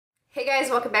Hey guys,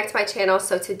 welcome back to my channel.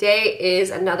 So today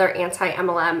is another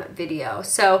anti-MLM video.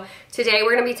 So today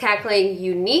we're going to be tackling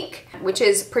Younique, which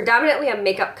is predominantly a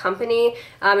makeup company,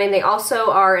 and they also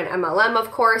are an MLM,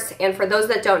 of course. And for those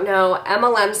that don't know,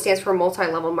 MLM stands for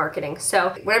multi-level marketing.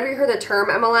 So whenever you hear the term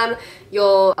MLM,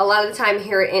 you'll a lot of the time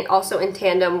hear it also in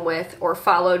tandem with or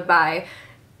followed by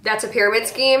that's a pyramid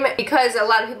scheme, because a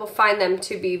lot of people find them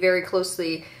to be very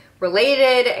closely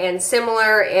related and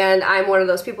similar, and I'm one of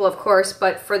those people, of course,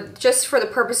 but for the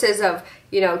purposes of,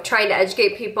 you know, trying to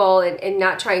educate people and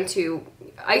not trying to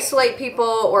isolate people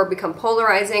or become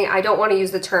polarizing, I don't want to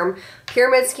use the term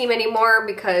pyramid scheme anymore,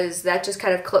 because that just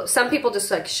kind of some people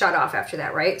just like shut off after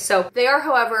that, right? So they are,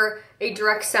 however, a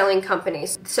direct selling company.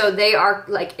 So they are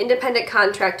like independent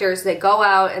contractors. They go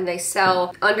out and they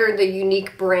sell under the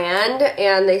Younique brand,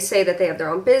 and they say that they have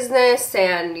their own business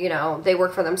and, you know, they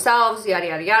work for themselves, yada,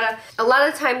 yada, yada. A lot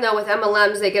of the time though with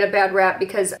MLMs, they get a bad rap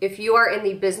because if you are in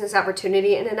the business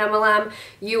opportunity in an MLM,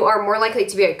 you are more likely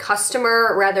to be a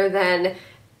customer rather than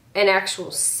an actual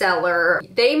seller.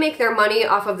 They make their money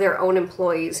off of their own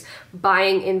employees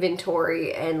buying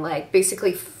inventory and like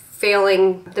basically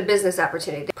failing the business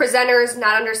opportunity. Presenters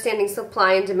not understanding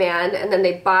supply and demand, and then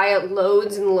they buy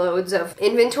loads and loads of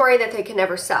inventory that they can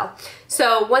never sell.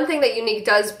 So one thing that Younique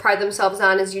does pride themselves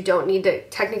on is you don't need to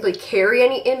technically carry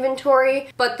any inventory,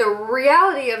 but the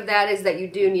reality of that is that you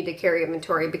do need to carry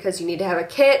inventory because you need to have a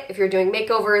kit if you're doing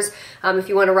makeovers. If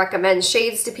you want to recommend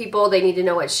shades to people, they need to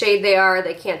know what shade they are.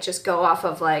 They can't just go off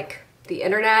of like the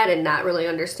internet and not really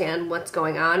understand what's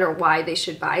going on or why they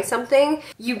should buy something.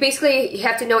 You basically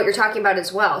have to know what you're talking about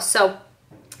as well. So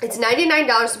it's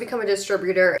 $99 to become a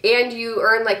distributor, and you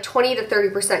earn like 20 to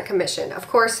 30% commission. Of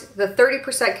course, the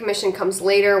 30% commission comes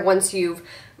later once you've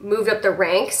moved up the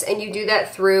ranks, and you do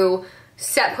that through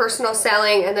set personal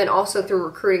selling and then also through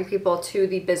recruiting people to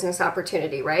the business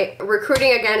opportunity, right?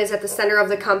 Recruiting, again, is at the center of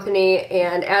the company,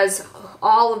 and as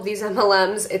all of these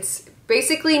MLMs, it's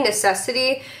basically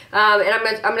necessity, and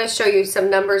I'm gonna show you some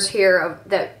numbers here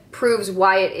that proves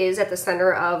why it is at the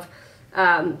center of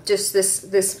just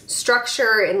this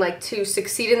structure, and like to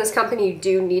succeed in this company you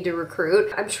do need to recruit.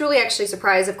 I'm truly actually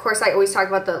surprised. Of course, I always talk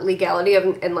about the legality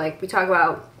of, and like we talk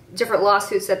about different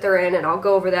lawsuits that they're in, and I'll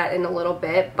go over that in a little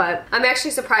bit, but I'm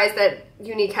actually surprised that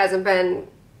Younique hasn't been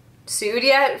sued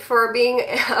yet for being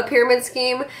a pyramid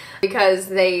scheme, because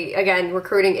they, again,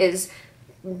 recruiting is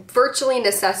virtually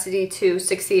necessity to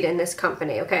succeed in this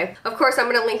company, okay? Of course, I'm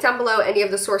going to link down below any of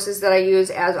the sources that I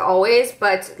use as always,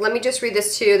 but let me just read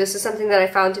this to you. This is something that I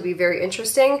found to be very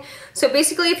interesting. So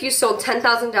basically, if you sold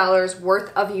 $10,000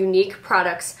 worth of Younique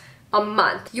products a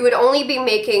month, you would only be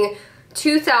making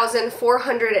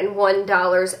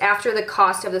 $2,401 after the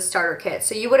cost of the starter kit.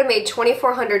 So you would have made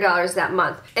 $2,400 that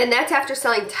month. And that's after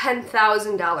selling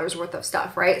 $10,000 worth of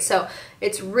stuff, right? So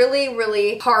it's really,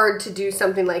 really hard to do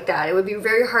something like that. It would be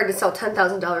very hard to sell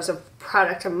 $10,000 of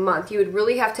product a month. You would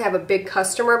really have to have a big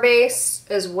customer base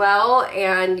as well,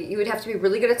 and you would have to be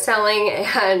really good at selling,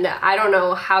 and I don't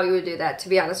know how you would do that, to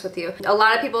be honest with you. A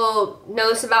lot of people know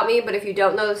this about me, but if you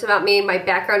don't know this about me, my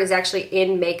background is actually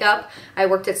in makeup. I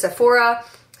worked at Sephora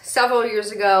several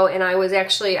years ago, and I went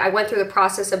through the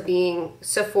process of being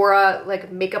Sephora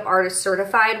like makeup artist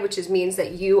certified, which means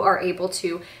that you are able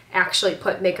to actually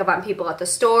put makeup on people at the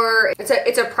store.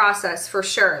 It's a process for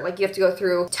sure. Like you have to go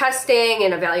through testing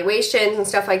and evaluations and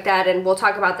stuff like that, and we'll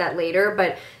talk about that later.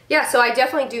 But yeah, so I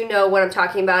definitely do know what I'm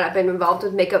talking about. I've been involved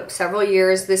with makeup several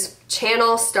years. This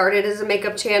channel started as a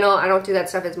makeup channel. I don't do that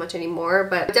stuff as much anymore,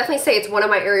 but I definitely say it's one of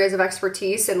my areas of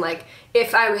expertise, and like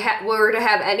if I were to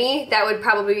have any, that would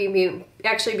probably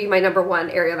be my number one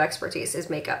area of expertise is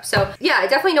makeup. So yeah, I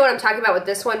definitely know what I'm talking about with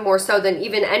this one, more so than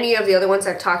even any of the other ones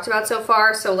I've talked about so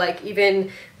far. So like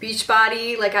even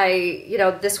Beachbody, like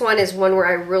this one is one where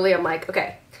I really am like,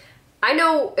 okay, I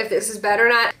know if this is bad or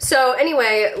not. So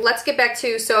anyway, let's get back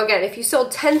to, so again, if you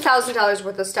sold $10,000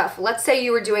 worth of stuff, let's say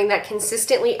you were doing that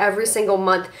consistently every single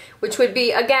month, which would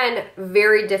be, again,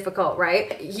 very difficult,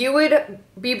 right? You would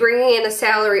be bringing in a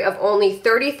salary of only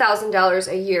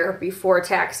 $30,000 a year before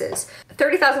taxes.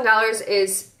 $30,000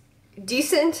 is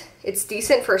decent. It's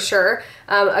decent for sure.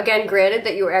 Again, granted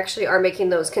that you actually are making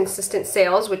those consistent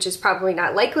sales, which is probably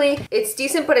not likely. It's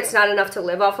decent, but it's not enough to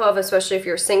live off of, especially if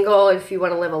you're single, if you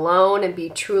want to live alone and be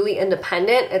truly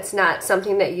independent. It's not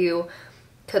something that you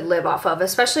could live off of,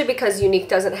 especially because Younique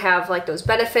doesn't have like those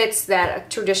benefits that a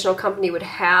traditional company would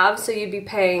have. So you'd be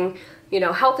paying, you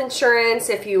know, health insurance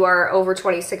if you are over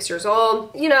 26 years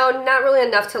old, you know, not really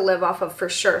enough to live off of for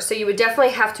sure. So you would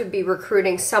definitely have to be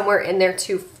recruiting somewhere in there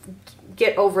to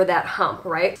get over that hump,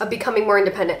 right, of becoming more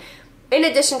independent. In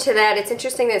addition to that, it's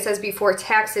interesting that it says before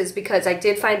taxes, because I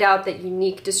did find out that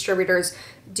Younique distributors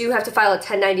do have to file a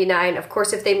 1099, of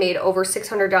course, if they made over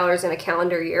 $600 in a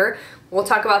calendar year. We'll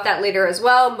talk about that later as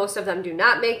well. Most of them do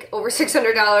not make over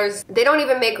 $600. They don't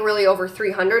even make really over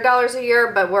 $300 a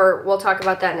year, but we'll talk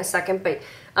about that in a second. But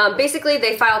basically,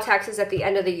 they file taxes at the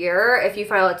end of the year if you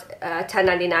file a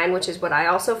 1099, which is what I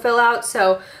also fill out.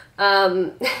 So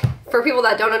for people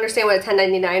that don't understand what a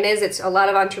 1099 is, it's a lot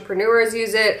of entrepreneurs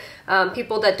use it,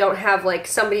 people that don't have like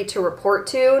somebody to report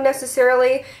to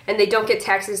necessarily, and they don't get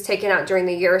taxes taken out during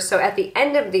the year. So at the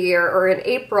end of the year, or in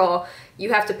April,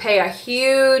 you have to pay a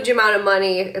huge amount of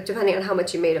money, depending on how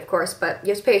much you made, of course, but you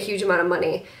have to pay a huge amount of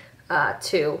money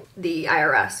to the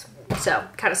IRS. So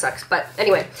kind of sucks, but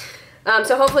anyway.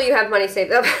 So hopefully you have money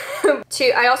saved up.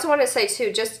 I also want to say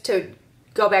too, just to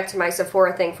go back to my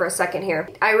Sephora thing for a second here.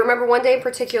 I remember one day in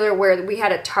particular where we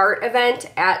had a Tarte event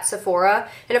at Sephora,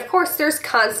 and of course there's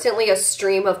constantly a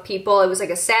stream of people. It was like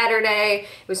a Saturday,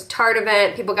 it was a Tarte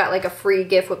event, people got like a free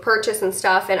gift with purchase and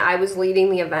stuff, and I was leading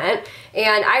the event.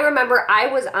 And I remember I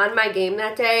was on my game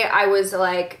that day. I was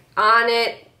like on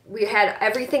it. We had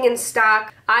everything in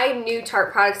stock. I knew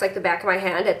Tarte products like the back of my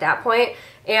hand at that point,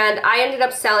 and I ended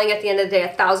up selling at the end of the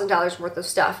day $1,000 worth of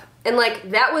stuff. And like,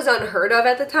 that was unheard of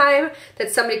at the time,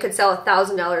 that somebody could sell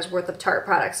 $1,000 worth of Tarte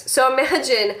products. So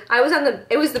imagine,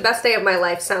 it was the best day of my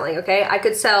life selling, okay? I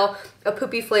could sell a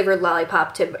poopy flavored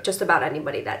lollipop to just about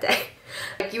anybody that day.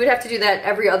 Like, you would have to do that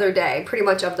every other day, pretty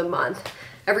much of the month,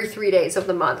 every 3 days of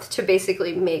the month, to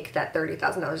basically make that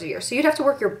 $30,000 a year. So you'd have to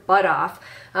work your butt off.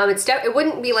 It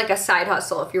wouldn't be like a side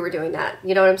hustle if you were doing that.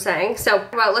 You know what I'm saying? So,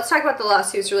 well, let's talk about the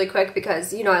lawsuits really quick,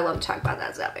 because you know I love to talk about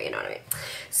that stuff, you know what I mean?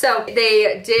 So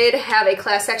they did have a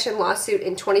class action lawsuit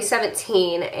in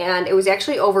 2017, and it was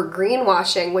actually over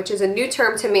greenwashing, which is a new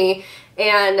term to me,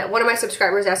 and one of my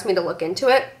subscribers asked me to look into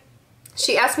it.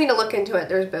 She asked me to look into it,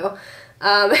 there's Boo.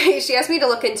 She asked me to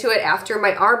look into it after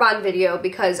my Arbonne video,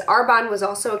 because Arbonne was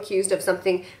also accused of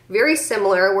something very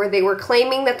similar, where they were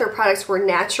claiming that their products were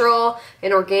natural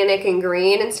and organic and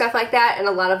green and stuff like that, and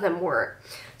a lot of them weren't.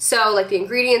 So like the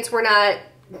ingredients were not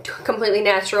completely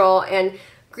natural, and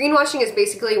greenwashing is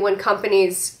basically when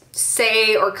companies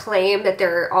say or claim that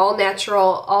they're all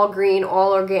natural, all green,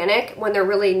 all organic, when they're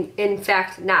really in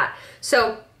fact not.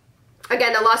 So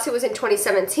again, the lawsuit was in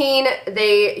 2017.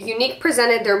 Younique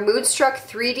presented their Moodstruck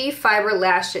 3D fiber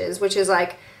lashes, which is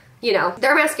like, you know,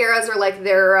 their mascaras are like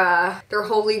their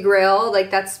holy grail.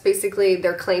 Like, that's basically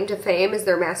their claim to fame, is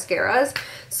their mascaras.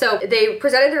 So they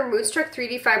presented their Moodstruck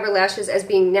 3D fiber lashes as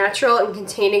being natural and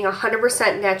containing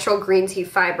 100% natural green tea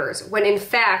fibers, when in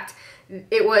fact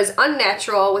it was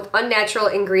unnatural with unnatural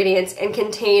ingredients and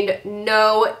contained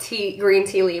no green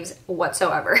tea leaves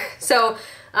whatsoever. So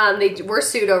they were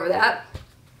sued over that,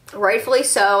 rightfully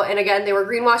so. And again, they were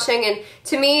greenwashing, and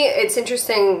to me, it's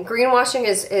interesting. Greenwashing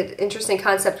is an interesting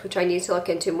concept, which I need to look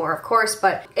into more, of course,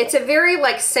 but it's a very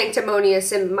like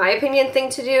sanctimonious, in my opinion, thing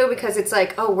to do, because it's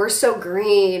like, oh, we're so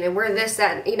green and we're this,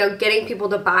 that, you know, getting people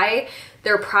to buy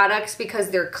their products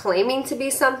because they're claiming to be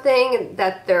something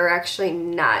that they're actually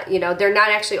not. You know, they're not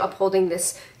actually upholding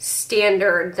this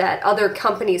standard that other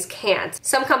companies can't.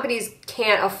 Some companies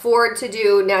can't afford to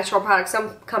do natural products.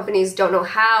 Some companies don't know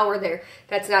how, or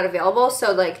that's not available.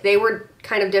 So like, they were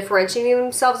kind of differentiating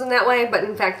themselves in that way, but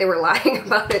in fact they were lying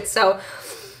about it. So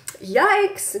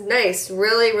yikes. Nice.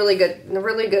 Really, really good.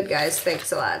 Really good, guys.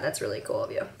 Thanks a lot. That's really cool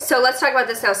of you. So let's talk about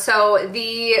this now. So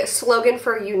the slogan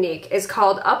for Younique is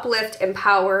called Uplift,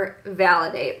 Empower,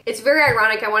 Validate. It's very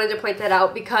ironic. I wanted to point that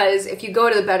out, because if you go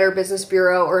to the Better Business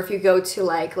Bureau, or if you go to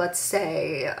like, let's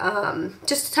say,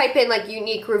 just type in like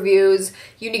Younique reviews,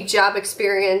 Younique job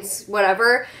experience,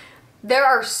 whatever,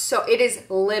 it is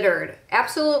littered,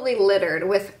 absolutely littered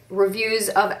with reviews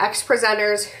of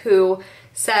ex-presenters who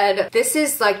said, this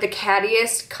is like the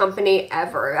cattiest company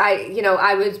ever.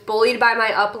 I was bullied by my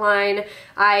upline.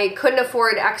 I couldn't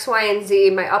afford X, Y, and Z.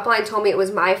 My upline told me it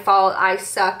was my fault. I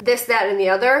suck. This, that, and the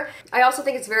other. I also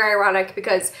think it's very ironic,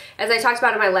 because as I talked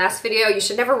about in my last video, you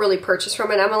should never really purchase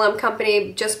from an MLM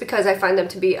company, just because I find them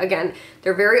to be, again,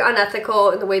 they're very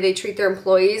unethical in the way they treat their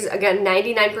employees. Again,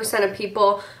 99% of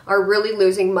people are really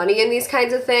losing money in these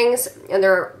kinds of things, and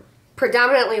they're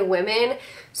predominantly women.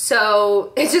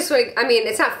 So it's just like, I mean,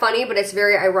 it's not funny, but it's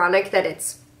very ironic that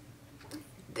it's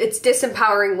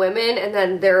disempowering women, and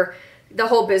then the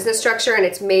whole business structure, and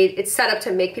it's set up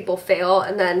to make people fail,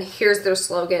 and then here's their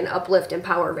slogan, Uplift,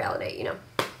 Empower, Validate, you know.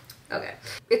 Okay.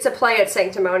 It's a play at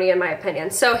sanctimony, in my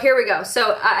opinion. So here we go.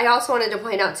 So I also wanted to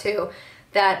point out too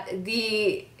that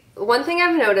the one thing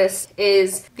I've noticed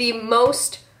is the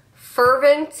most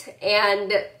fervent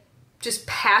and just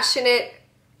passionate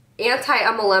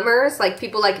anti-MLMers, like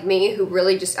people like me who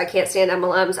really just, I can't stand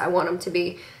MLMs, I want them to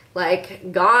be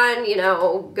like gone, you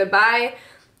know, goodbye.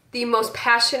 The most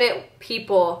passionate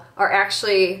people are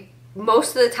actually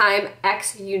most of the time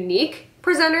ex-Younique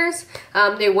presenters.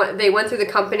 They went through the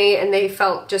company and they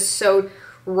felt just so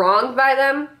wronged by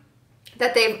them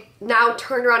that they've now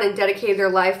turned around and dedicated their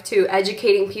life to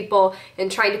educating people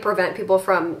and trying to prevent people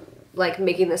from like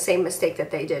making the same mistake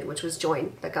that they did, which was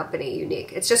join the company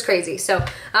Younique. It's just crazy. So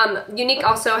Younique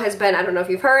also has been, I don't know if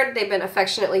you've heard, they've been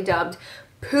affectionately dubbed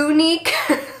Poonique.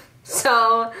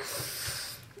 So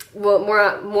well,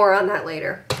 more on that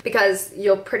later, because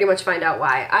you'll pretty much find out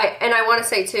why. I want to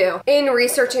say too, in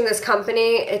researching this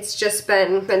company, it's just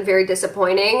been very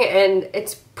disappointing, and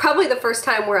it's probably the first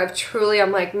time where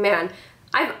I'm like, man,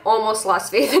 I've almost lost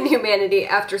faith in humanity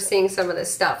after seeing some of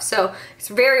this stuff. So it's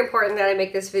very important that I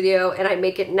make this video, and I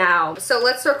make it now. So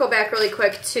let's circle back really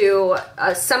quick to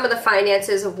some of the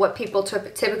finances of what people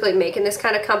typically make in this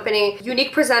kind of company.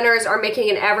 Younique presenters are making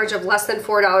an average of less than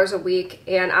 $4 a week,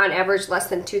 and on average less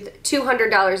than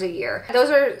 $200 a year.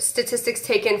 Those are statistics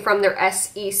taken from their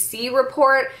SEC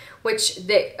report, which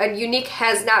Younique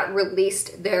has not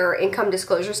released their income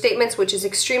disclosure statements, which is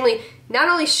extremely not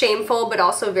only shameful but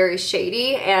also very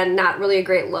shady and not really a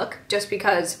great look, just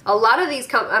because a lot of these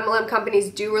MLM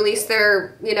companies do release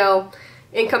their, you know,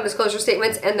 income disclosure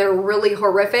statements, and they're really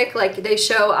horrific. Like, they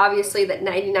show obviously that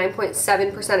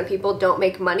 99.7% of people don't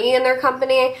make money in their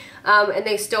company, and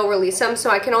they still release them. So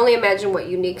I can only imagine what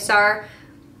Younique's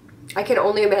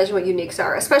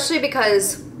are. Especially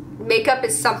because makeup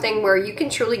is something where you can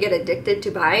truly get addicted to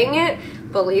buying it.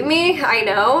 Believe me, I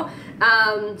know.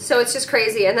 So it's just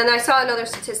crazy. And then I saw another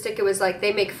statistic. It was like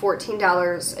they make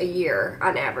 $14 a year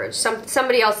on average.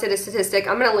 Somebody else did a statistic.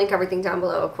 I'm going to link everything down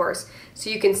below, of course, so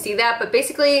you can see that. But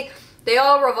basically, they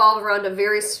all revolve around a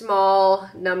very small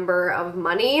number of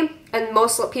money, and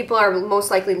most people are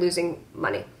most likely losing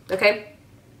money, okay?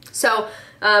 So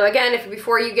again,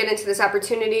 before you get into this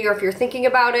opportunity, or if you're thinking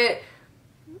about it,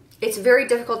 it's very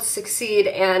difficult to succeed,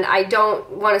 and I don't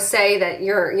want to say that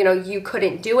you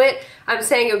couldn't do it. I'm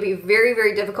saying it would be very,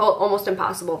 very difficult, almost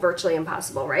impossible, virtually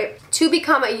impossible, right? To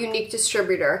become a Younique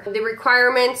distributor, the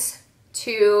requirements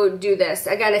to do this,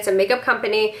 again, it's a makeup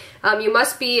company. You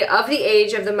must be of the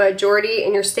age of the majority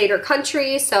in your state or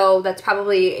country, so that's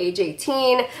probably age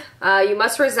 18. You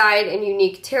must reside in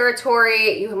Younique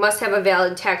territory. You must have a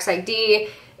valid tax ID,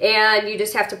 and you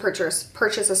just have to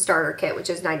purchase a starter kit, which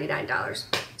is $99.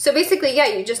 So basically, yeah,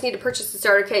 you just need to purchase the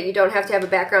starter kit. You don't have to have a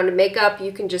background in makeup.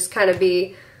 You can just kind of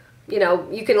be, you know,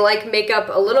 you can like makeup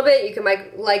a little bit. You can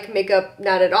like makeup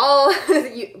not at all,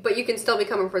 but you can still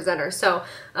become a presenter. So,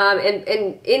 and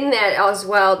in that as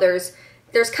well, there's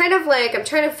kind of like, I'm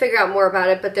trying to figure out more about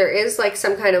it, but there is like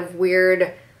some kind of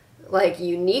weird, like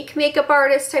unique makeup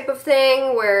artist type of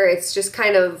thing where it's just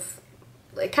kind of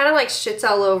like shits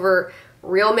all over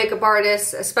real makeup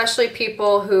artists, especially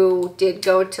people who did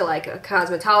go to like a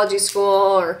cosmetology school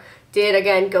or did,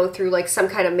 again, go through like some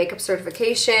kind of makeup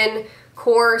certification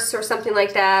course or something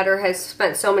like that, or has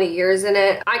spent so many years in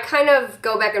it. I kind of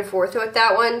go back and forth with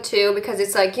that one too, because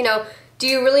it's like, you know, do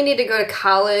you really need to go to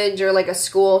college or like a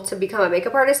school to become a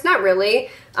makeup artist? Not really,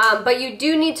 but you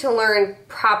do need to learn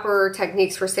proper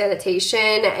techniques for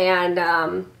sanitation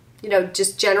and, you know,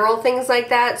 just general things like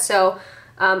that. So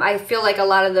I feel like a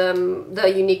lot of the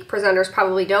Younique presenters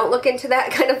probably don't look into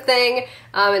that kind of thing,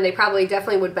 and they probably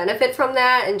definitely would benefit from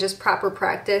that and just proper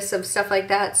practice of stuff like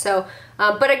that. So,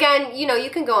 but again, you know, you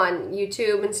can go on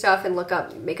YouTube and stuff and look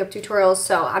up makeup tutorials,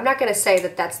 so I'm not going to say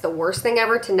that that's the worst thing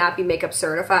ever to not be makeup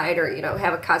certified or, you know,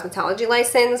 have a cosmetology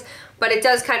license, but it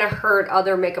does kind of hurt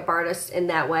other makeup artists in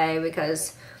that way,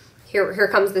 because here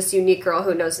comes this Younique girl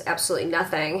who knows absolutely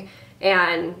nothing,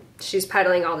 and she's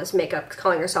peddling all this makeup,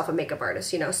 calling herself a makeup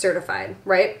artist, you know, certified,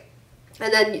 right?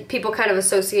 And then people kind of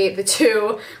associate the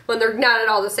two when they're not at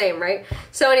all the same, right?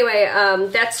 So anyway,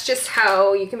 that's just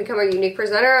how you can become a Younique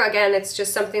presenter. Again, it's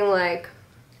just something like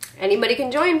anybody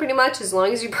can join pretty much as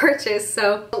long as you purchase.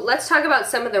 So let's talk about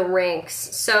some of the ranks.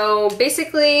 So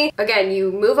basically, again,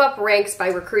 you move up ranks by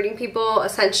recruiting people.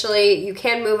 Essentially, you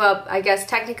can move up, I guess,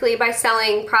 technically by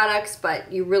selling products,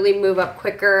 but you really move up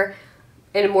quicker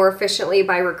and more efficiently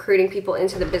by recruiting people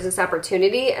into the business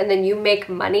opportunity, and then you make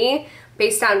money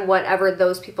based on whatever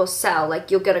those people sell. Like,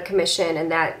 you'll get a commission,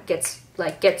 and that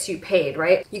gets you paid,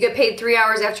 right? You get paid 3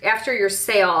 hours after your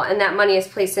sale, and that money is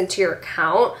placed into your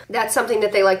account. That's something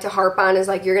that they like to harp on, is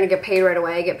like, you're gonna get paid right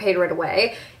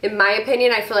away, In my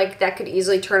opinion, I feel like that could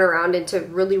easily turn around into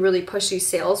really, really pushy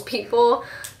salespeople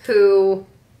who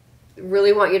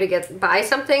really want you to buy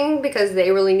something because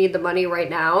they really need the money right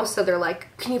now. So they're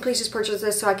like, can you please just purchase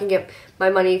this so I can get my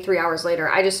money 3 hours later?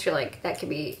 I just feel like that could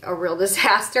be a real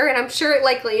disaster, and I'm sure it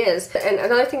likely is. And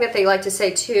another thing that they like to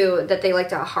say too, that they like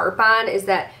to harp on, is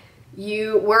that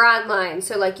we're online.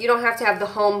 So like, you don't have to have the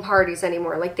home parties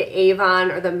anymore, like the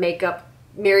Avon or the makeup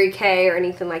Mary Kay or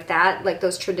anything like that, like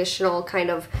those traditional kind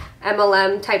of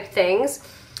MLM type things.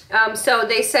 So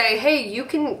they say, hey, you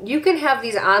can have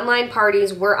these online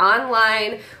parties. We're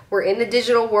online. We're in the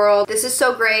digital world. This is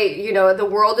so great. You know, the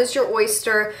world is your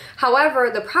oyster. However,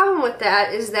 the problem with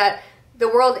that is that the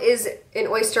world is an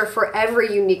oyster for every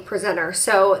Younique presenter.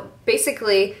 So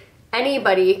basically,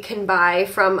 anybody can buy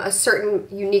from a certain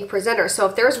Younique presenter. So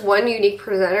if there's one Younique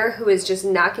presenter who is just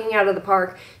knocking out of the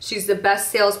park, she's the best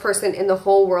salesperson in the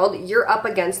whole world, you're up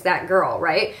against that girl,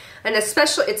 right? And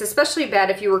it's especially bad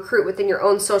if you recruit within your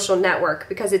own social network,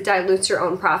 because it dilutes your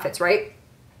own profits, right?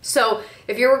 So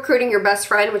if you're recruiting your best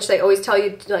friend, which they always tell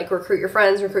you to like recruit your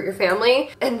friends, recruit your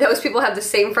family, and those people have the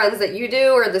same friends that you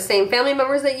do or the same family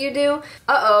members that you do,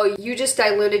 you just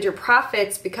diluted your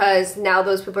profits, because now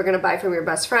those people are going to buy from your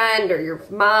best friend or your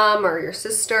mom or your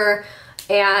sister.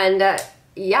 And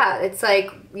yeah, it's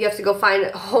like you have to go find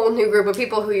a whole new group of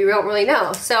people who you don't really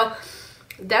know. So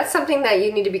that's something that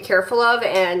you need to be careful of.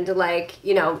 And like,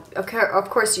 you know, of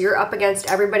course you're up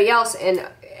against everybody else, and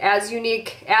as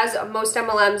Younique, as most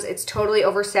MLMs, it's totally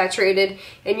oversaturated,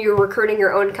 and you're recruiting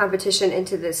your own competition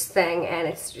into this thing, and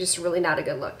it's just really not a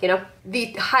good look, you know?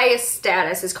 The highest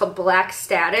status is called black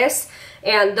status,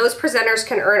 and those presenters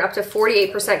can earn up to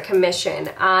 48% commission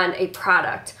on a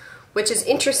product, which is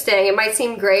interesting. It might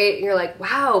seem great. You're like,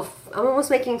 wow, I'm almost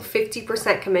making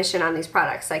 50% commission on these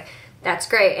products. Like, that's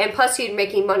great. And plus you're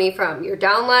making money from your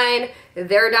downline,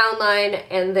 their downline,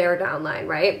 and their downline,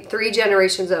 right? 3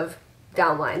 generations of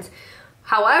downlines.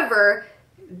 However,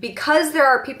 because there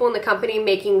are people in the company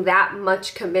making that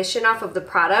much commission off of the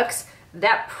products,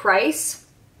 that price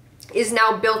is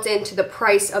now built into the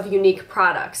price of Younique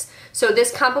products. So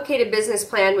this complicated business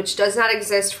plan, which does not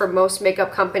exist for most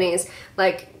makeup companies,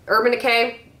 like Urban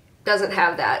Decay, doesn't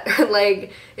have that.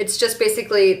 Like, it's just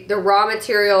basically the raw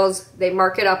materials, they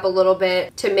mark it up a little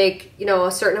bit to make, you know,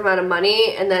 a certain amount of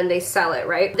money, and then they sell it,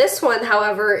 right? This one,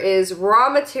 however, is raw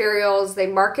materials, they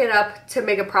mark it up to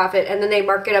make a profit, and then they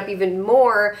mark it up even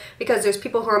more because there's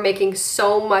people who are making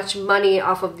so much money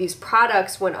off of these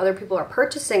products when other people are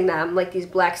purchasing them, like these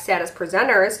black status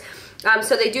presenters.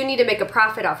 So they do need to make a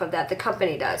profit off of that, the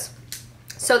company does.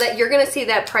 So that you're gonna see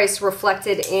that price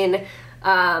reflected in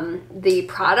the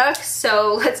products.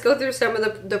 So let's go through some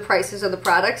of the prices of the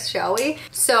products, shall we?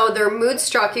 So their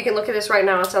Moodstruck, you can look at this right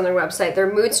now, it's on their website.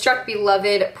 Their Moodstruck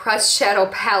Beloved Pressed Shadow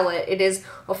Palette. It is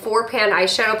a 4-pan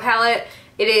eyeshadow palette.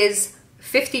 It is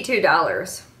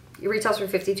 $52. It retails for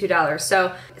 $52.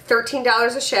 So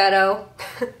 $13 a shadow,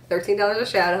 $13 a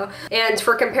shadow. And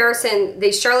for comparison,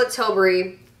 the Charlotte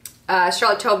Tilbury,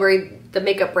 the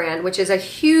makeup brand, which is a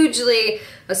hugely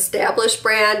established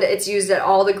brand. It's used at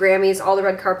all the Grammys, all the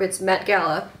red carpets, Met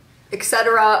Gala,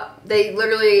 etc. They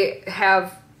literally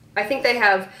have, I think they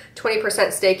have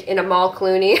 20% stake in Amal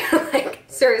Clooney. Like,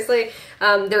 seriously,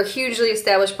 they're a hugely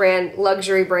established brand,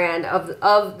 luxury brand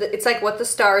it's like what the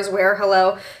stars wear,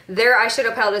 hello. Their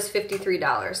eyeshadow palette is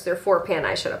 $53, their 4-pan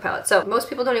eyeshadow palette. So most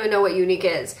people don't even know what Younique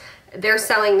is. They're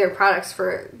selling their products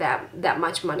for that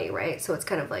much money, right? So it's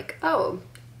kind of like, oh,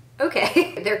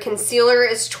 okay. Their concealer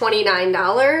is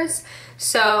 $29.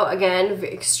 So again,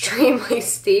 extremely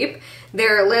steep.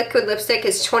 Their liquid lipstick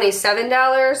is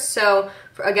 $27. So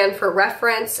again, for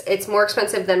reference, it's more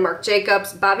expensive than Marc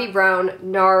Jacobs, Bobbi Brown,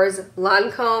 NARS,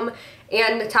 Lancome,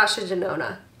 and Natasha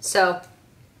Denona. So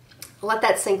let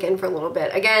that sink in for a little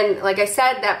bit. Again, like I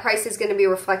said, that price is going to be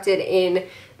reflected in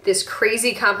this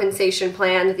crazy compensation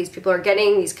plan that these people are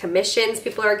getting, these commissions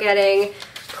people are getting.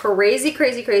 Crazy,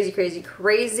 crazy, crazy, crazy,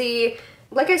 crazy.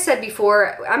 Like I said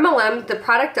before, MLM, the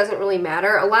product doesn't really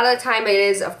matter. A lot of the time it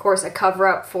is, of course, a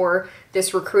cover-up for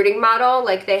this recruiting model.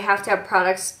 Like, they have to have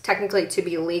products technically to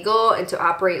be legal and to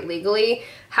operate legally.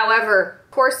 However,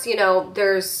 of course, you know,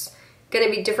 there's going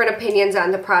to be different opinions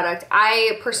on the product.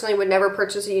 I personally would never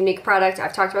purchase a Younique product.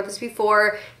 I've talked about this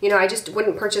before. You know, I just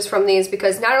wouldn't purchase from these,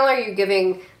 because not only are you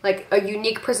giving like a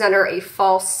Younique presenter a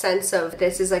false sense of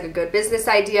this is like a good business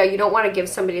idea, you don't want to give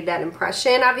somebody that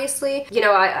impression, obviously. You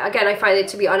know, I find it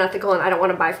to be unethical, and I don't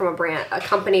want to buy from a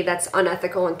company that's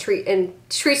unethical and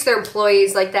treats their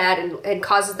employees like that, and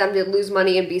causes them to lose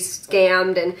money and be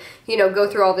scammed, and, you know,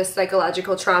 go through all this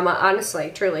psychological trauma,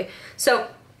 honestly, truly. So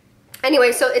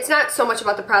Anyway, so it's not so much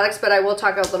about the products, but I will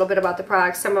talk a little bit about the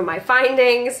products, some of my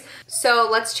findings. So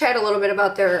let's chat a little bit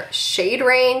about their shade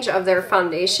range of their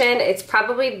foundation. It's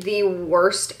probably the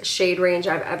worst shade range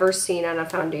I've ever seen on a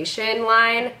foundation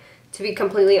line, to be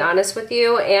completely honest with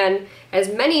you. And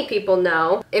as many people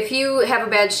know, if you have a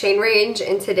bad shade range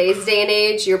in today's day and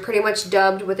age, you're pretty much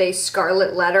dubbed with a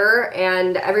scarlet letter,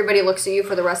 and everybody looks at you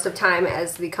for the rest of time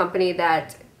as the company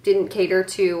that didn't cater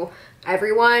to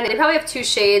everyone. They probably have 2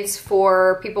 shades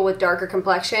for people with darker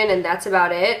complexion, and that's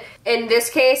about it. In this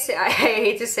case, I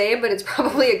hate to say it, but it's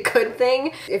probably a good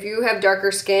thing. If you have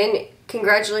darker skin,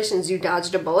 congratulations, you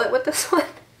dodged a bullet with this one.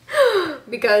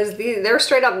 Because they're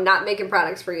straight up not making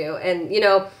products for you. And you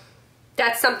know,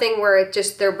 that's something where it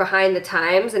just, they're behind the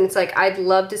times, and it's like, I'd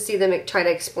love to see them try to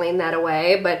explain that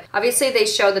away, but obviously they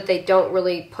show that they don't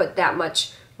really put that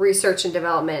much research and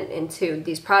development into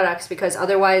these products, because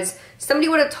otherwise somebody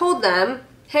would have told them,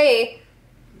 hey,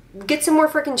 get some more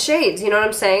freaking shades, you know what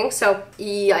I'm saying? So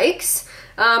yikes.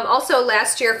 Also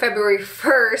last year, February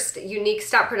 1st, Younique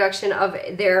stopped production of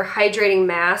their hydrating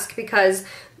mask because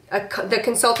the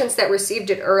consultants that received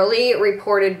it early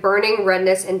reported burning,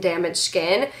 redness, and damaged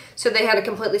skin. So they had to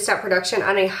completely stop production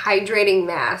on a hydrating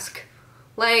mask.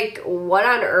 Like, what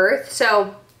on earth?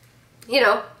 So, you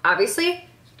know, obviously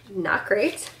not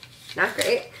great. Not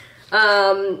great.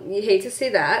 You hate to see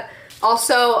that.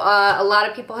 Also, a lot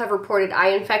of people have reported eye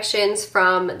infections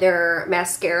from their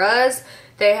mascaras.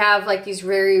 They have like these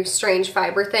very strange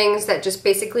fiber things that just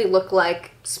basically look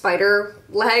like spider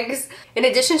legs. In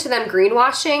addition to them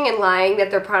greenwashing and lying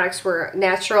that their products were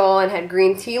natural and had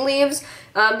green tea leaves,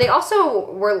 they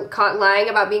also were caught lying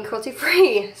about being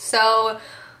cruelty-free. So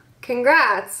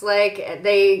congrats. Like,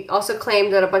 they also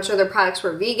claimed that a bunch of their products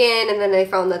were vegan, and then they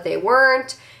found that they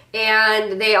weren't.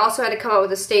 And they also had to come out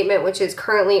with a statement, which is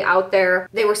currently out there.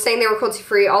 They were saying they were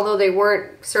cruelty-free, although they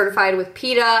weren't certified with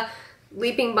PETA,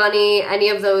 Leaping Bunny, any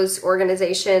of those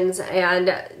organizations,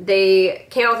 and they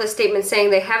came out with a statement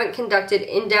saying they haven't conducted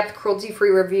in-depth cruelty-free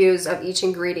reviews of each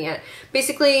ingredient.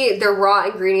 Basically, their raw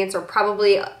ingredients are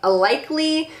probably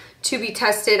likely to be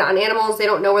tested on animals. They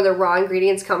don't know where the raw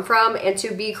ingredients come from, and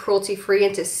to be cruelty-free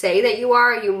and to say that you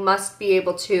are, you must be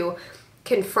able to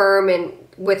confirm and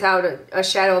without a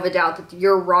shadow of a doubt that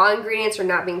your raw ingredients are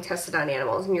not being tested on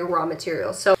animals and your raw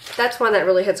materials. So that's one that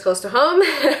really hits close to home,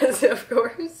 of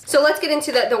course. So let's get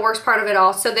into the worst part of it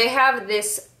all. So they have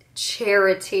this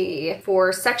charity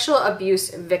for sexual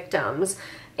abuse victims,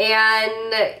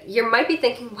 and you might be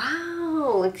thinking,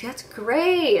 wow, like, that's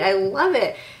great, I love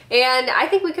it. And I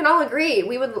think we can all agree,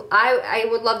 I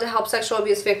would love to help sexual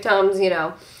abuse victims, you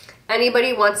know.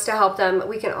 Anybody wants to help them,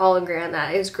 we can all agree on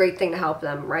that. It's a great thing to help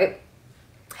them, right?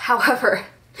 However,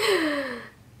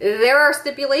 there are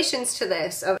stipulations to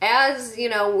this, as you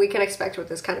know, we can expect with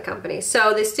this kind of company.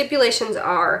 So the stipulations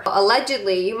are,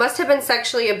 allegedly, you must have been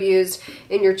sexually abused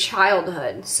in your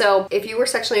childhood. So if you were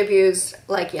sexually abused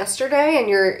like yesterday, and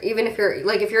if you're a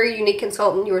Younique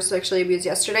consultant, you were sexually abused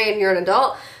yesterday and you're an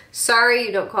adult, sorry,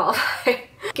 you don't qualify.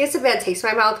 It gets a bad taste in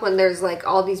my mouth when there's like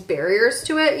all these barriers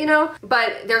to it, you know?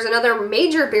 But there's another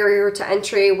major barrier to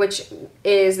entry, which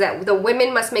is that the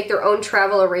women must make their own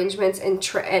travel arrangements and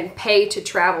pay to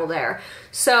travel there.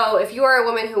 So if you are a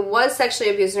woman who was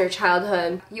sexually abused in her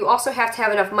childhood, you also have to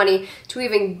have enough money to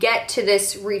even get to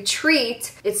this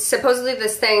retreat. It's supposedly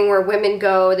this thing where women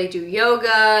go, they do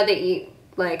yoga, they eat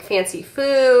like fancy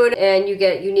food, and you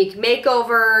get unique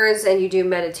makeovers, and you do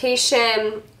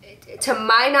meditation. To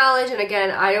my knowledge, and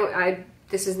again,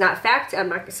 this is not fact, I'm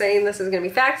not saying this is going to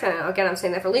be fact, and again, I'm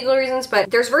saying that for legal reasons,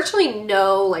 but there's virtually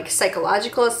no like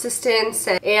psychological assistance,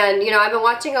 and you know, I've been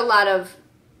watching a lot of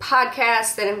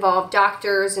podcasts that involve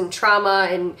doctors and trauma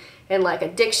and like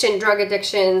drug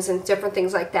addictions and different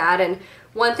things like that, and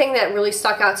one thing that really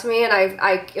stuck out to me, and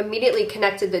I immediately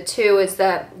connected the two, is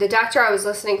that the doctor I was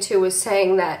listening to was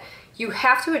saying that you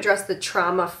have to address the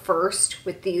trauma first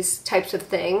with these types of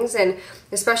things, and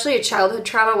especially a childhood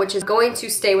trauma, which is going to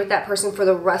stay with that person for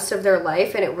the rest of their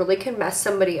life, and it really can mess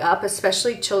somebody up,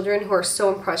 especially children who are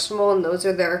so impressionable, and those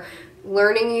are their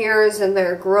learning years and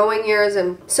their growing years.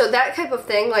 And so that type of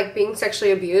thing, like being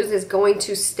sexually abused, is going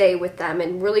to stay with them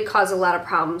and really cause a lot of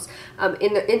problems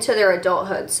into their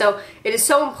adulthood. So it is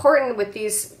so important with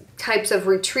these types of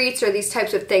retreats or these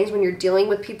types of things, when you're dealing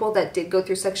with people that did go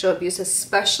through sexual abuse,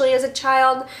 especially as a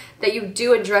child, that you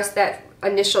do address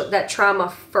that trauma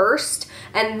first,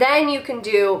 and then you can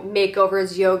do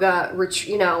makeovers, yoga,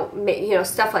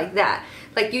 stuff like that.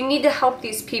 Like, you need to help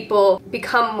these people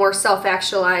become more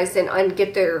self-actualized and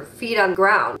get their feet on the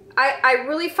ground. I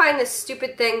really find this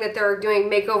stupid thing that they're doing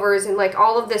makeovers and like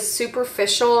all of this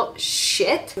superficial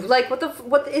shit. Like,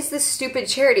 what is this stupid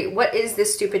charity? What is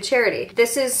this stupid charity?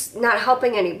 This is not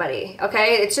helping anybody,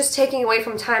 okay? It's just taking away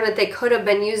from time that they could have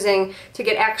been using to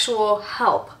get actual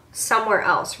help somewhere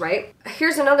else, right?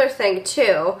 Here's another thing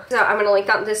too. So I'm gonna link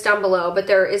this down below, but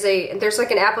there's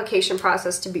like an application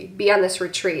process to be on this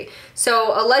retreat.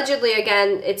 So allegedly,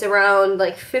 again, it's around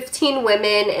like 15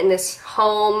 women in this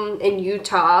home in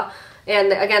Utah.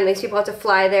 And again, these people have to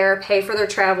fly there, pay for their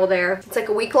travel there. It's like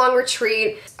a week-long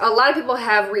retreat. A lot of people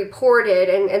have reported,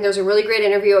 and there's a really great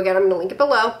interview. Again, I'm gonna link it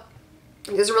below.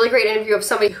 There's a really great interview of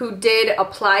somebody who did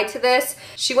apply to this.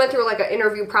 She went through like an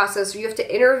interview process. You have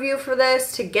to interview for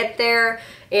this to get there.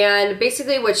 And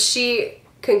basically what she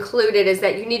concluded is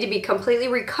that you need to be completely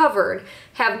recovered,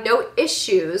 have no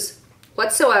issues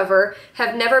whatsoever,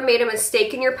 have never made a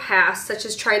mistake in your past, such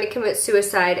as trying to commit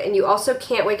suicide, and you also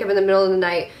can't wake up in the middle of the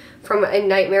night from a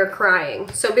nightmare crying.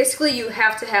 So basically you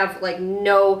have to have like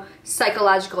no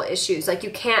psychological issues. Like,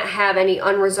 you can't have any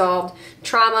unresolved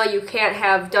trauma. You can't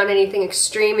have done anything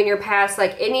extreme in your past.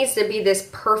 Like, it needs to be this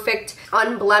perfect,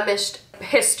 unblemished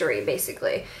history,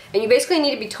 basically. And you basically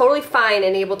need to be totally fine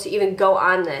and able to even go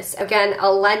on this. Again,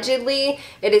 allegedly,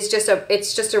 it's just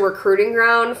a recruiting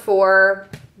ground for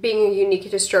being a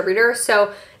Younique distributor.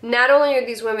 So not only are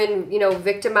these women, you know,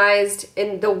 victimized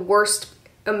in the worst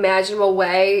imaginable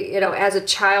way, you know, as a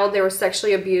child they were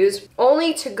sexually abused,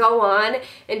 only to go on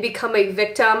and become a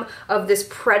victim of this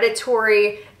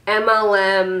predatory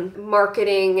MLM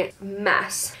marketing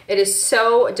mess. It is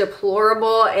so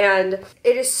deplorable, and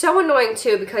it is so annoying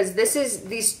too, because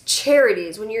these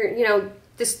charities, when you're, you know,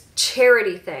 this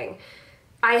charity thing,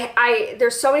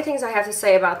 there's so many things I have to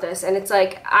say about this, and it's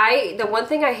like, the one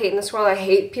thing I hate in this world, I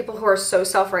hate people who are so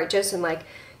self-righteous and like,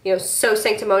 you know, so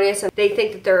sanctimonious, and they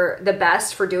think that they're the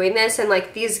best for doing this. And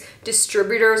like, these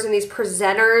distributors and these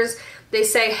presenters, they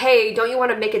say, hey, don't you want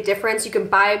to make a difference? You can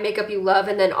buy makeup you love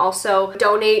and then also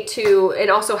donate to, and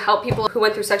also help people who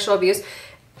went through sexual abuse.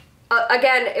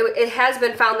 Again, it has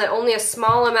been found that only a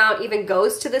small amount even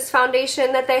goes to this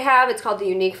foundation that they have. It's called the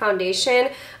Younique Foundation.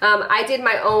 I did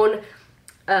my own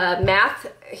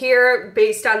math here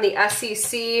based on the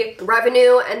SEC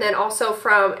revenue, and then also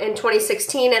from in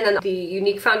 2016, and then the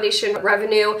Younique Foundation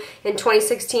revenue in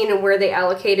 2016, and where they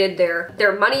allocated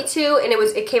their money to, and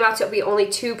it came out to be only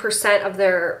 2% of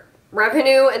their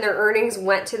revenue and their earnings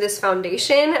went to this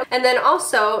foundation. And then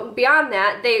also beyond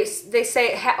that, they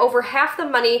say over half the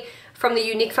money from the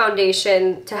Younique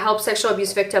Foundation to help sexual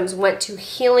abuse victims went to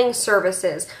healing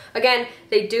services. Again,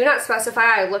 they do not specify.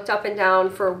 I looked up and down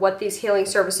for what these healing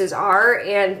services are,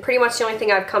 and pretty much the only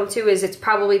thing I've come to is it's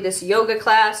probably this yoga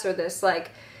class or this, like,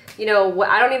 you know,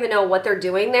 I don't even know what they're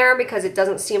doing there, because it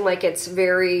doesn't seem like it's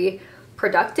very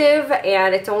productive,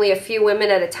 and it's only a few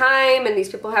women at a time, and these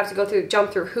people have to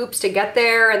jump through hoops to get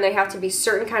there, and they have to be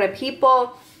certain kind of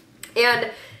people.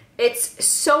 And it's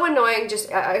so annoying. Just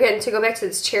again, to go back to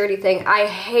this charity thing, I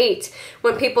hate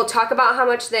when people talk about how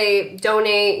much they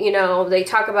donate. You know, they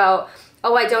talk about,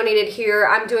 oh, I donated here,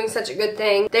 I'm doing such a good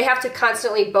thing. They have to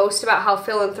constantly boast about how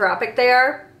philanthropic they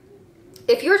are.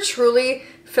 If you're truly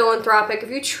philanthropic, if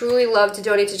you truly love to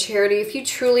donate to charity, if you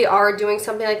truly are doing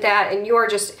something like that and you're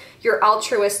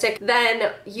altruistic,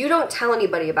 then you don't tell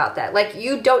anybody about that. Like,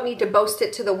 you don't need to boast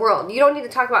it to the world. You don't need to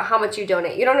talk about how much you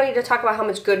donate. You don't need to talk about how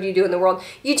much good you do in the world.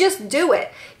 You just do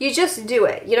it. You just do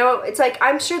it. You know, it's like,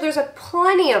 I'm sure there's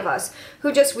plenty of us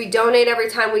who we donate every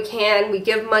time we can. We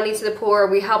give money to the poor.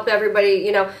 We help everybody,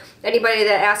 you know, anybody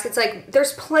that asks. It's like,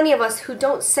 there's plenty of us who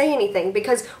don't say anything,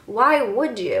 because why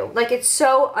would you? Like, it's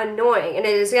so annoying, and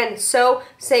it is, again, so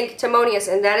sanctimonious,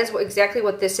 and that is exactly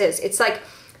what this is. It's like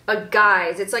a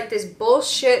guise. It's like this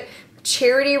bullshit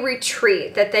charity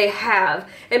retreat that they have.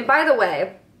 And by the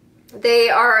way,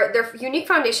 their Younique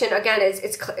Foundation, again,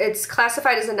 it's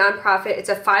classified as a nonprofit. It's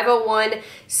a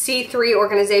 501c3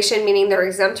 organization, meaning they're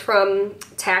exempt from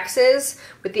taxes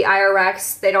with the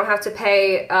IRS. They don't have to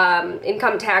pay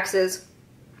income taxes,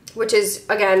 which is,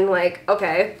 again, like,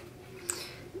 okay,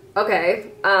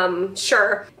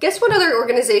 sure. Guess what other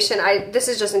organization, this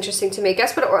is just interesting to me,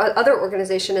 guess what other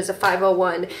organization is a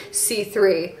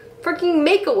 501c3? Freaking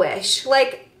Make-A-Wish.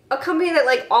 Like, a company that,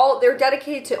 like, they're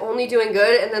dedicated to only doing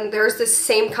good, and then there's this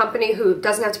same company who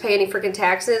doesn't have to pay any freaking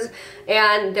taxes,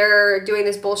 and they're doing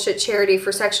this bullshit charity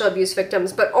for sexual abuse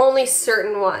victims, but only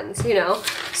certain ones, you know?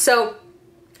 So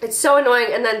it's so annoying.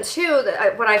 And then too,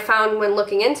 what I found when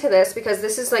looking into this, because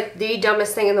this is like the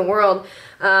dumbest thing in the world,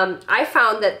 I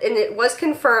found that, and it was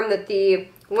confirmed that the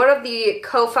one of the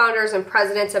co-founders and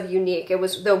presidents of Younique, it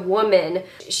was the woman,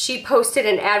 she posted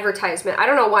an advertisement. I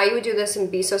don't know why you would do this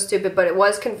and be so stupid, but it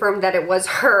was confirmed that it was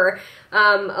her,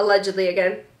 allegedly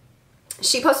again.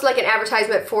 She posted like an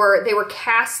advertisement for, they were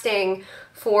casting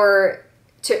for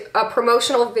a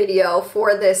promotional video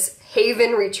for this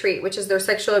Haven retreat, which is their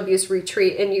sexual abuse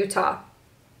retreat in Utah.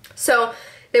 So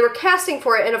they were casting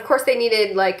for it, and of course they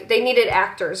needed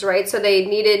actors, right? So they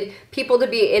needed people to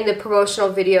be in the promotional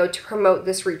video to promote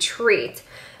this retreat.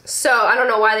 So I don't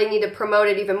know why they need to promote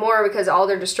it even more, because all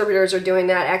their distributors are doing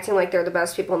that, acting like they're the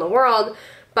best people in the world.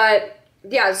 But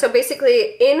yeah, so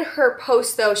basically in her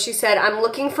post though, she said, I'm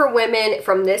looking for women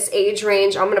from this age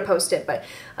range. I'm going to post it, but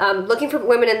looking for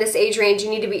women in this age range. You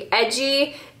need to be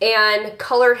edgy and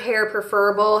colored hair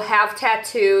preferable, have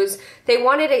tattoos. They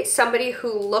wanted somebody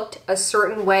who looked a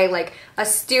certain way, like a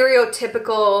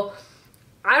stereotypical,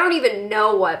 I don't even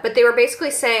know what, but they were basically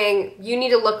saying you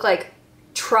need to look like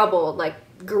troubled, like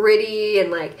gritty and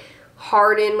like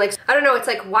hardened, like, I don't know, it's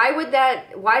like, why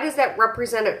does that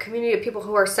represent a community of people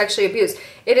who are sexually abused?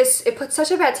 It puts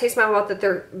such a bad taste in my mouth that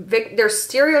they're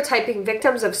stereotyping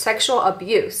victims of sexual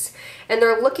abuse, and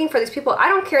they're looking for these people. I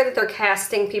don't care that they're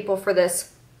casting people for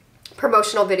this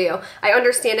promotional video. I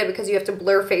understand it because you have to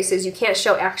blur faces, you can't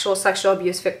show actual sexual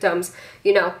abuse victims,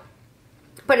 you know,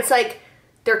 but it's like,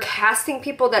 they're casting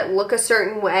people that look a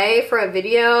certain way for a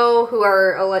video who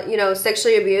are, you know,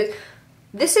 sexually abused.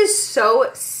 This is so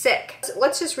sick. So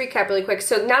let's just recap really quick.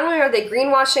 So not only are they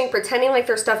greenwashing, pretending like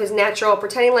their stuff is natural,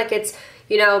 pretending like it's,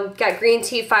 you know, got green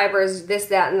tea fibers, this,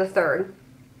 that, and the third.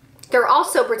 They're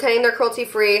also pretending they're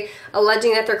cruelty-free,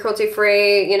 alleging that they're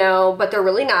cruelty-free, you know, but they're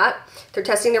really not. They're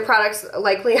testing their products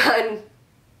likely on,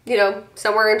 you know,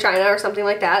 somewhere in China or something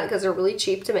like that, because they're really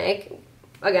cheap to make,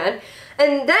 again.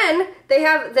 And then they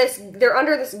have this, they're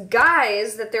under this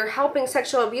guise that they're helping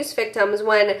sexual abuse victims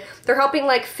when they're helping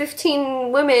like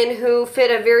 15 women who fit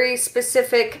a very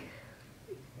specific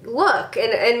look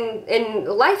and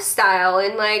lifestyle,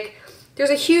 and like there's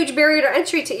a huge barrier to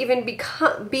entry to even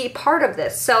be part of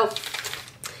this. So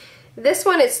this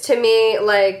one is, to me,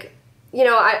 like, you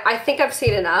know, I think I've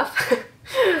seen enough.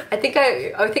 I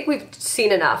think we've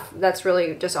seen enough. That's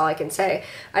really just all I can say.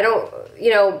 I don't, you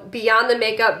know, beyond the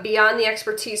makeup, beyond the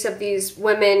expertise of these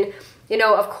women, you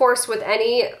know, of course, with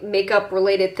any makeup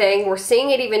related thing, we're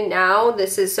seeing it even now.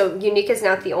 So Younique is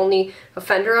not the only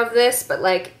offender of this, but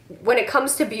like when it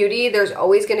comes to beauty, there's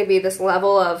always going to be this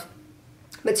level of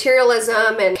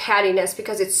materialism and cattiness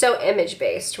because it's so image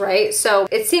based, right? So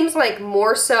it seems like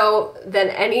more so than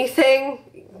anything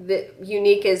that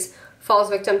Younique falls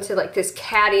victim to like this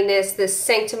cattiness, this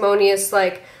sanctimonious,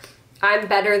 like, I'm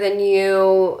better than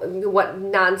you, what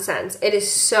nonsense. It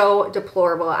is so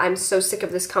deplorable. I'm so sick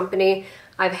of this company.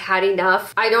 I've had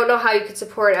enough. I don't know how you could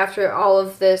support after all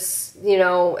of this, you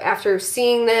know, after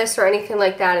seeing this or anything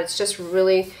like that. It's just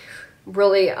really,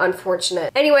 really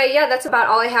unfortunate. Anyway, yeah, that's about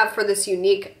all I have for this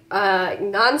Younique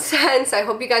nonsense. I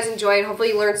hope you guys enjoyed. Hopefully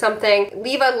you learned something.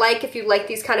 Leave a like if you like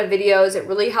these kind of videos. It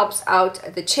really helps out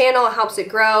the channel. It helps it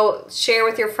grow. Share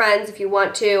with your friends if you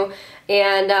want to.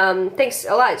 And thanks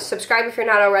a lot. Subscribe if you're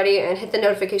not already, and hit the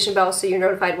notification bell so you're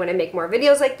notified when I make more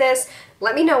videos like this.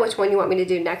 Let me know which one you want me to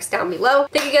do next down below.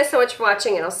 Thank you guys so much for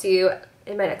watching, and I'll see you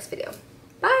in my next video.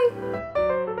 Bye!